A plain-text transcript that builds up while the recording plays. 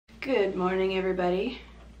Good morning, everybody.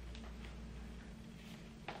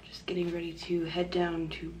 Just getting ready to head down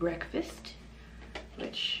to breakfast,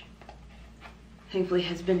 which thankfully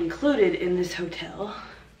has been included in this hotel.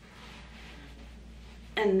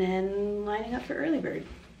 And then lining up for early bird.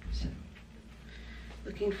 So,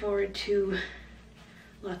 looking forward to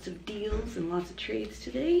lots of deals and lots of trades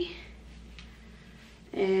today.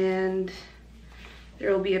 And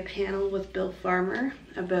there will be a panel with Bill Farmer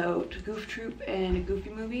about Goof Troop and a Goofy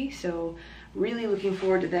movie, so really looking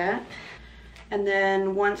forward to that. And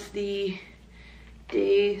then once the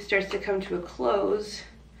day starts to come to a close,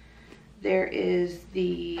 there is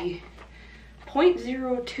the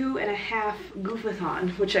 0.02.5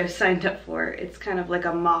 Goofathon, which I've signed up for. It's kind of like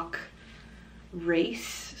a mock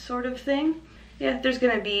race sort of thing. Yeah, there's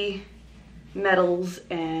gonna be medals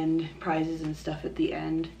and prizes and stuff at the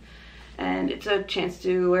end. And it's a chance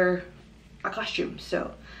to wear a costume.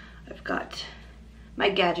 So I've got my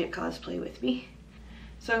gadget cosplay with me.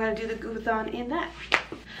 So I'm gonna do the Goofathon in that.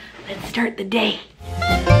 Let's start the day.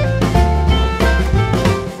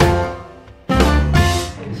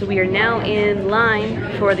 So we are now in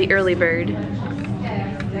line for the early bird.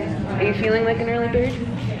 Are you feeling like an early bird?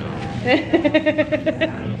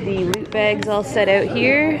 The loot bag's all set out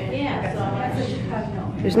here.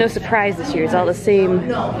 There's no surprise this year, it's all the same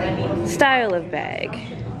style of bag.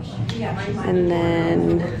 And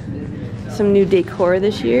then some new decor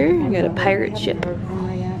this year. I got a pirate ship.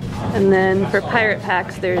 And then for pirate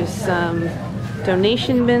packs, there's some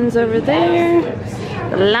donation bins over there.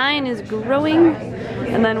 The line is growing.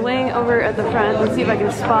 And then way over at the front, let's see if I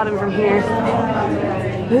can spot him from here.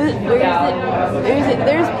 Where is it?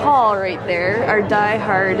 There's Paul right there, our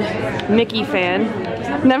die-hard Mickey fan.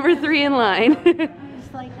 Number 3 in line.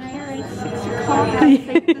 It's like, alright, 6 o'clock, I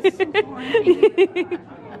think this morning.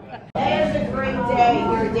 Today is a great day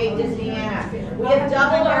here at Dayton Disneyana. We have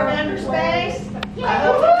doubled our member space. I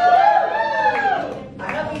hope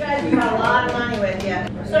you guys got a lot of money with you.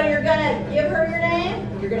 So you're gonna give her your name,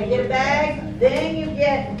 you're gonna get a bag, then you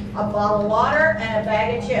get a bottle of water and a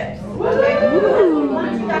bag of chips.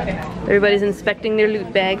 Okay? Everybody's inspecting their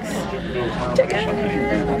loot bags.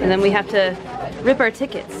 And then we have to rip our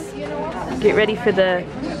tickets. Get ready for the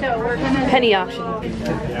penny auction.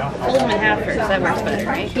 Fold them in half first, that works better,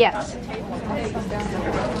 right? Yes.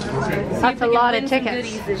 That's a lot of tickets.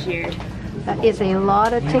 Goodies this year. That is a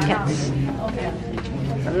lot of tickets.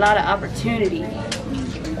 A lot of opportunity.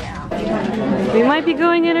 We might be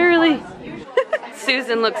going in early.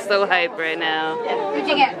 Susan looks so hype right now. What'd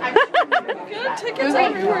you get? Good tickets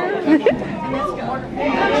everywhere.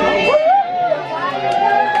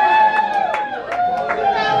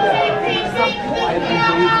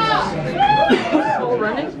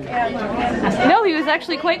 No, he was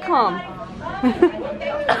actually quite calm.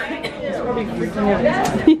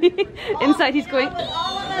 Inside he's going.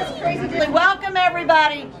 Welcome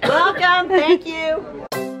everybody. Welcome. Thank you.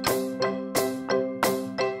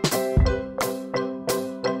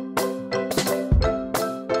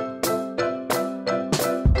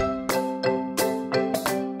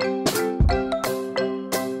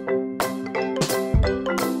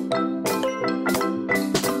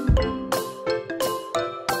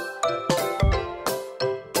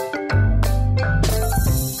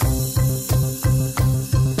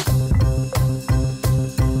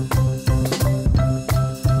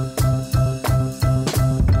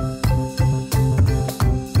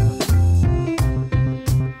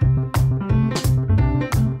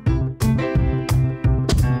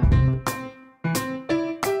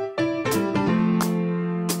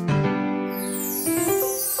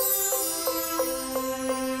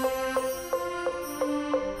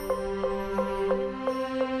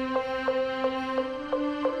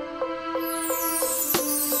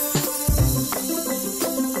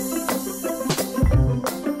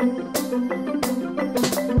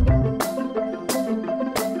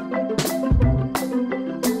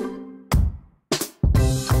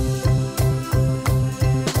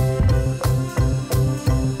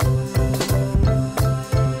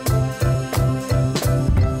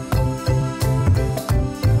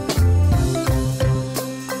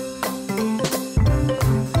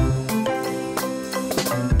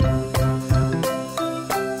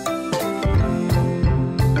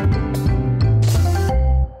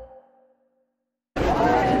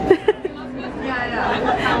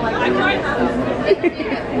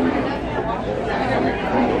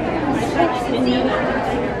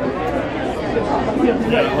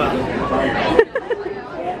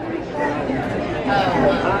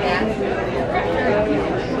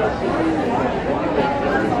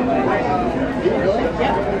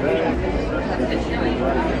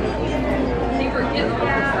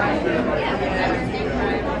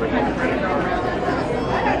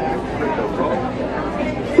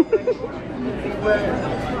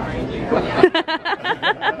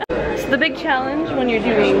 So the big challenge when you're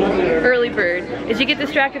doing early bird is you get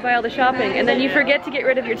distracted by all the shopping and then you forget to get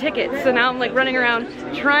rid of your tickets. So now I'm like running around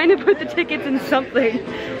trying to put the tickets in something.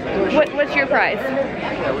 What's your prize?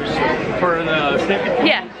 For the ticket?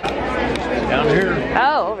 Yeah. Down here.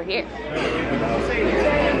 Oh, over here.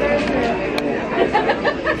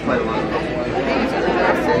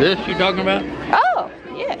 This you talking about? Oh,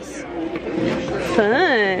 yes.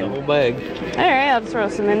 Fun. The whole bag. Alright, I'll throw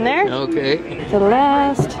some in there. Okay. The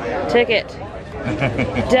last ticket.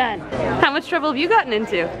 Done. How much trouble have you gotten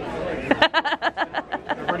into?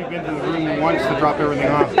 I've already been to the room once to drop everything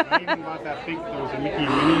off. I even bought that big, there was a Mickey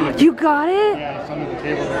Mini. You got it? Yeah, it's under the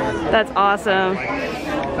table there. That's awesome.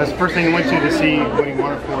 That's the first thing I went to see what he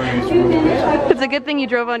wanted for in his room. It's a good thing you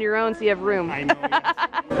drove on your own so you have room. I know, yes.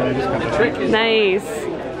 And I just got the trick. Nice.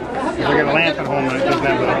 I got a lamp at home and it doesn't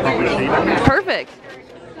have the appropriate shade. Perfect.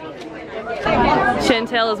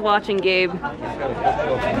 Chantel is watching Gabe.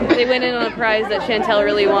 They went in on a prize that Chantel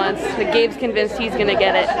really wants, but Gabe's convinced he's gonna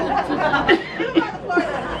get it.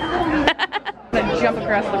 Jump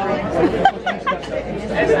across the room.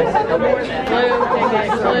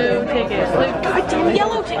 Blue ticket, blue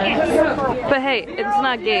yellow ticket. But hey, it's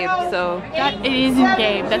not Gabe, so. It isn't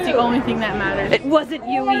Gabe. That's the only thing that matters. It wasn't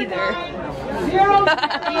you either.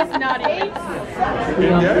 He's not it.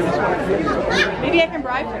 Maybe I can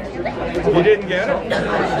bribe him. You didn't get it?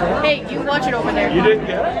 Hey, you watch it over there. You didn't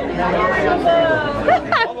get it?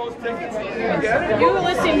 All those tickets, you didn't get it? You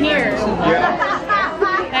listen here.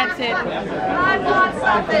 Yeah. That's it.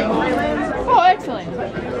 Oh, excellent.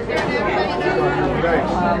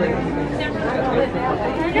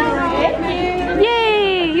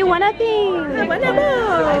 Yay! You won a thing. I want a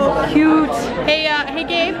bow. Cute. Hey, hey,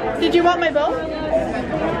 Gabe. Did you want my bow?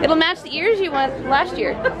 It'll match the ears you won last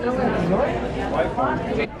year.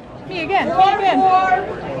 Me again. Me again.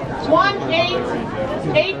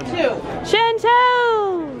 1882.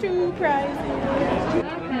 Chantel. 2 prizes.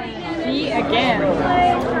 Me again.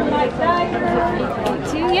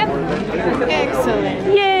 2, yep.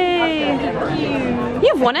 Excellent. Yay!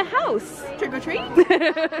 You've won a house. Trick or treat. 1, 3, 2.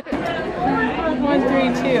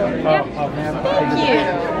 Yep. Thank you.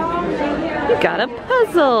 You got a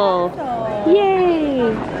puzzle.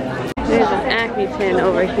 Yay! There's an Acme pin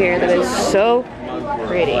over here that is so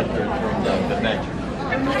pretty. Look at that.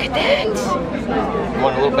 You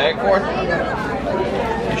want a little bag for it?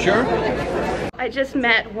 You sure? I just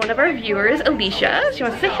met one of our viewers, Alicia. She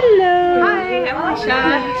wants to say hello. Hi, I'm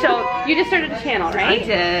Alicia. So you just started a channel, right? I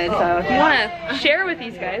did. So if you want to share with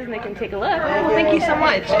these guys and they can take a look. Well, thank you so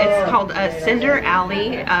much. It's called Cinder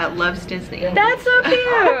Alley Loves Disney. That's so cute.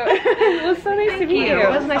 It was so nice to meet you. It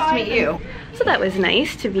was nice to meet you. So that was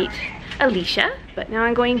nice to meet Alicia. But now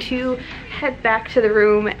I'm going to head back to the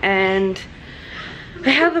room and I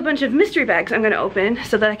have a bunch of mystery bags I'm going to open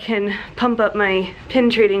so that I can pump up my pin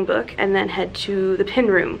trading book and then head to the pin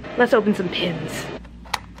room. Let's open some pins.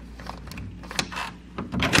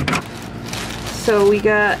 So we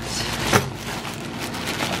got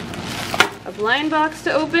a blind box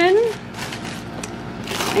to open,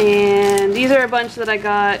 and these are a bunch that I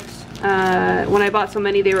got when I bought so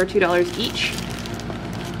many. They were $2 each.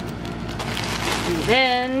 And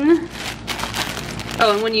then,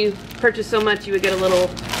 oh, and when you purchase so much you would get a little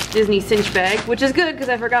Disney cinch bag, which is good because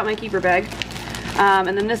I forgot my keeper bag.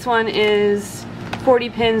 And then this one is 40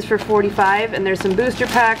 pins for $45, and there's some booster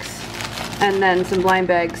packs and then some blind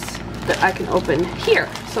bags that I can open here.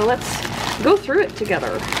 So let's go through it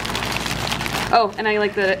together. Oh, and I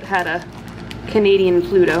like that it had a Canadian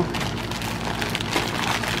Pluto.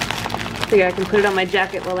 Figure I can put it on my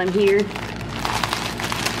jacket while I'm here.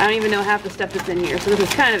 I don't even know half the stuff that's in here, so this is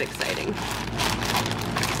kind of exciting.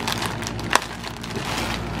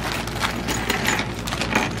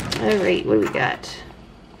 Alright, what do we got?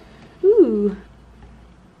 Ooh.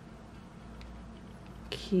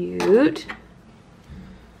 Cute.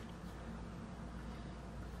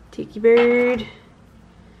 Tiki bird.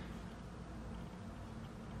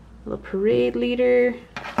 Little parade leader.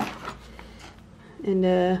 And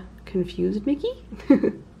a confused Mickey.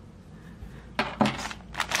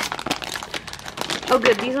 Oh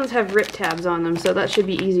good, these ones have rip tabs on them, so that should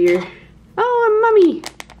be easier. Oh, a mummy!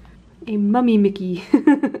 A mummy Mickey.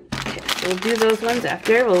 Okay, so we'll do those ones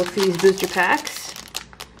after. We'll see these booster packs.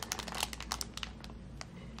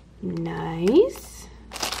 Nice.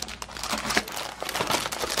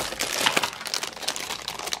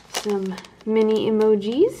 Some mini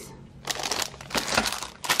emojis.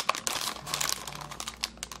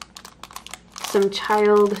 Some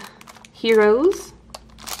child heroes.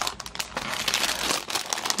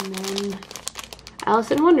 And then Alice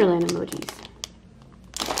in Wonderland emojis.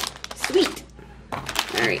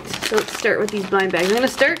 Alright, so let's start with these blind bags. I'm going to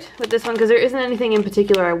start with this one because there isn't anything in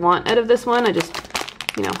particular I want out of this one. I just,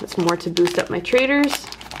 you know, it's more to boost up my traders.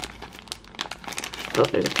 Oh,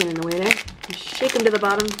 there's a pin in the way there. Shake them to the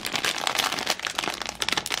bottom.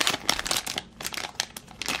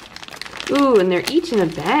 Ooh, and they're each in a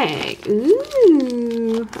bag.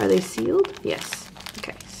 Ooh, are they sealed? Yes.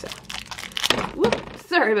 Okay, so, whoop,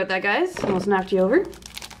 sorry about that, guys. Almost knocked you over.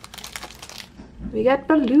 We got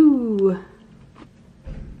Baloo.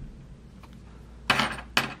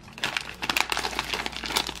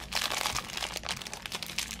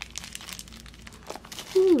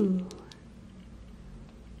 Ooh.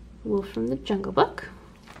 Wolf from the Jungle Book.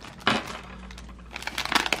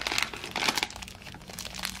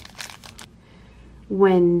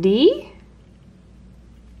 Wendy.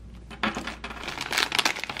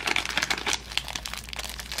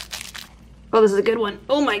 Oh, this is a good one.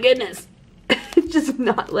 Oh my goodness. It's just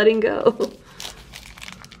not letting go.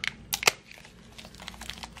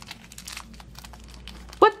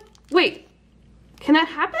 What? Wait. Can that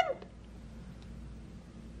happen?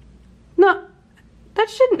 No. That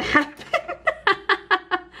shouldn't happen.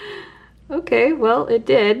 Okay, well, it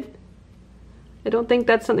did. I don't think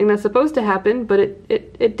that's something that's supposed to happen, but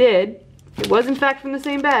it did. It was in fact from the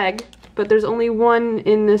same bag, but there's only one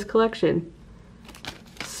in this collection.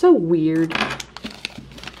 So weird.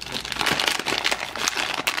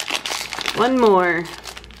 One more.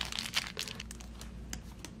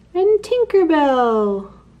 And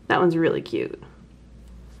Tinkerbell. That one's really cute.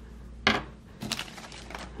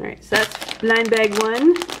 Alright, so that's blind bag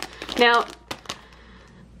 1. Now,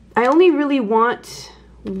 I only really want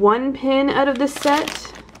one pin out of this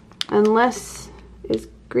set, unless, is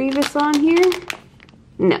Grievous on here?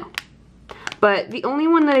 No. But the only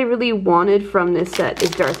one that I really wanted from this set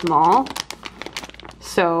is Darth Maul.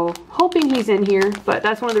 So, hoping he's in here, but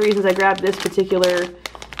that's one of the reasons I grabbed this particular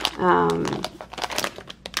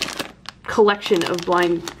collection of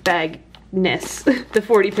blind bag-ness, the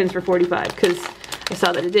 40 pins for 45, because I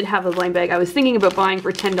saw that it did have a blind bag I was thinking about buying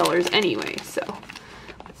for $10 anyway, so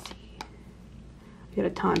let's see. We got a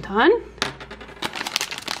Tauntaun.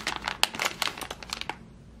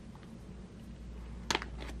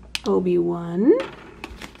 Obi-Wan.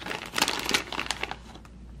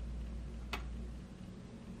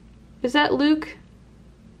 Is that Luke?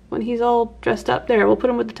 When he's all dressed up? There, we'll put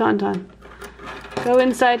him with the Tauntaun. Go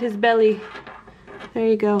inside his belly. There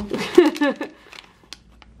you go.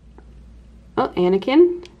 Oh,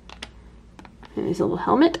 Anakin. And his little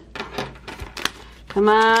helmet. Come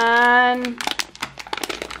on.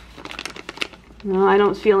 No, I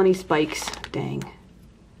don't feel any spikes. Dang.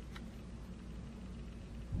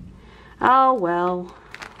 Oh, well.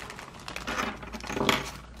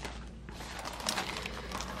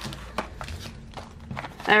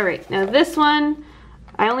 Alright, now this one,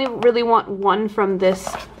 I only really want one from this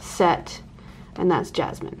set, and that's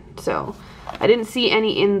Jasmine. So, I didn't see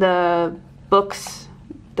any in the books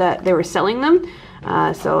that they were selling them,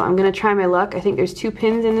 so I'm going to try my luck. I think there's 2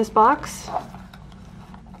 pins in this box,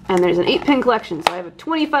 and there's an 8-pin collection, so I have a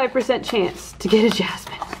 25% chance to get a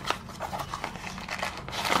Jasmine.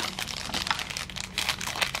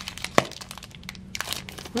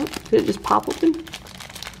 Oh, did it just pop open?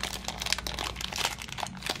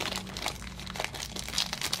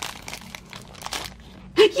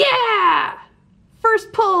 Yeah!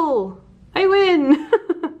 First pull! I win!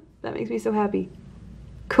 That makes me so happy.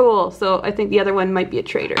 Cool, so I think the other one might be a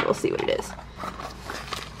trader. We'll see what it is.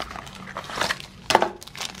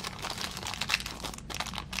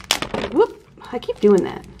 Whoop! I keep doing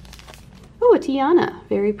that. Oh, a Tiana.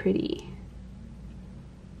 Very pretty.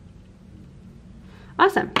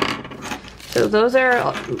 Awesome. So those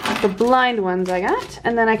are the blind ones I got.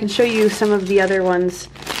 And then I can show you some of the other ones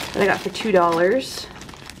that I got for $2.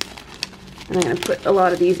 And I'm going to put a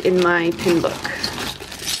lot of these in my pin book.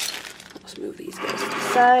 Let's move these guys to the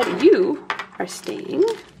side. You are staying.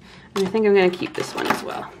 And I think I'm going to keep this one as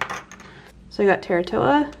well. So I got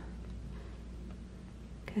Teratoa.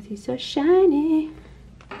 Because he's so shiny.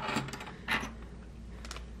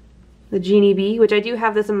 The Genie Bee, which I do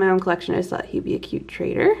have this in my own collection. I just thought he'd be a cute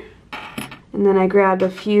trader. And then I grabbed a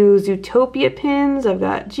few Zootopia pins. I've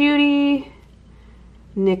got Judy,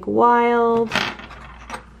 Nick Wilde,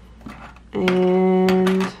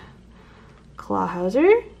 and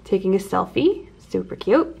Clawhauser taking a selfie. Super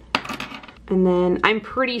cute. And then I'm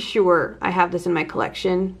pretty sure I have this in my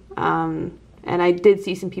collection. And I did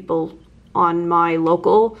see some people on my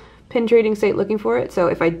local pin trading site looking for it. So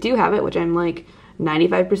if I do have it, which I'm like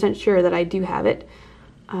 95% sure that I do have it,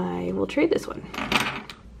 I will trade this one.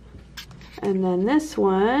 And then this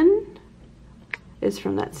one is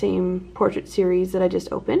from that same portrait series that I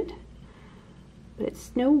just opened. But it's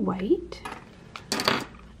Snow White.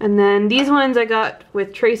 And then these ones I got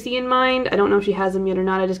with Tracy in mind. I don't know if she has them yet or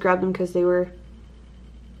not. I just grabbed them because they were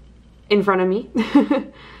in front of me.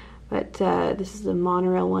 But this is the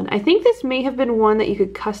monorail one. I think this may have been one that you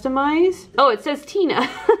could customize. Oh, it says Tina.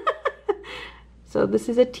 So this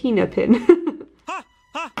is a Tina pin.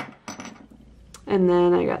 And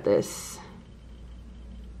then I got this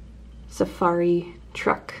safari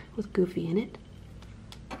truck with Goofy in it.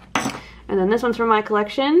 And then this one's from my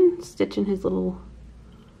collection. Stitch in his little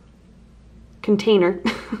container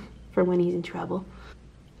for when he's in trouble.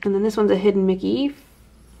 And then this one's a hidden Mickey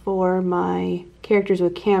for my characters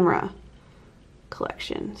with camera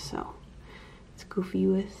collection. So it's Goofy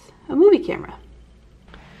with a movie camera.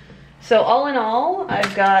 So all in all,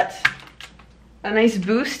 I've got a nice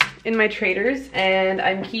boost in my traders, and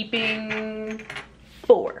I'm keeping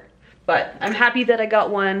 4. But I'm happy that I got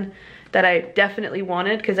one that I definitely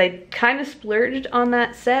wanted, because I kind of splurged on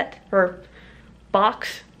that set or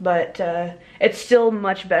box, but it's still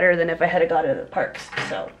much better than if I had got it at the parks.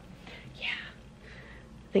 So yeah,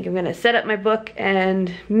 I think I'm gonna set up my book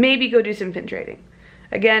and maybe go do some pin trading.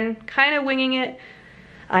 Again, kind of winging it.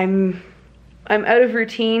 I'm out of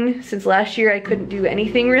routine. Since last year I couldn't do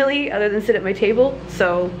anything really other than sit at my table,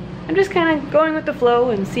 so I'm just kind of going with the flow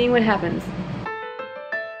and seeing what happens.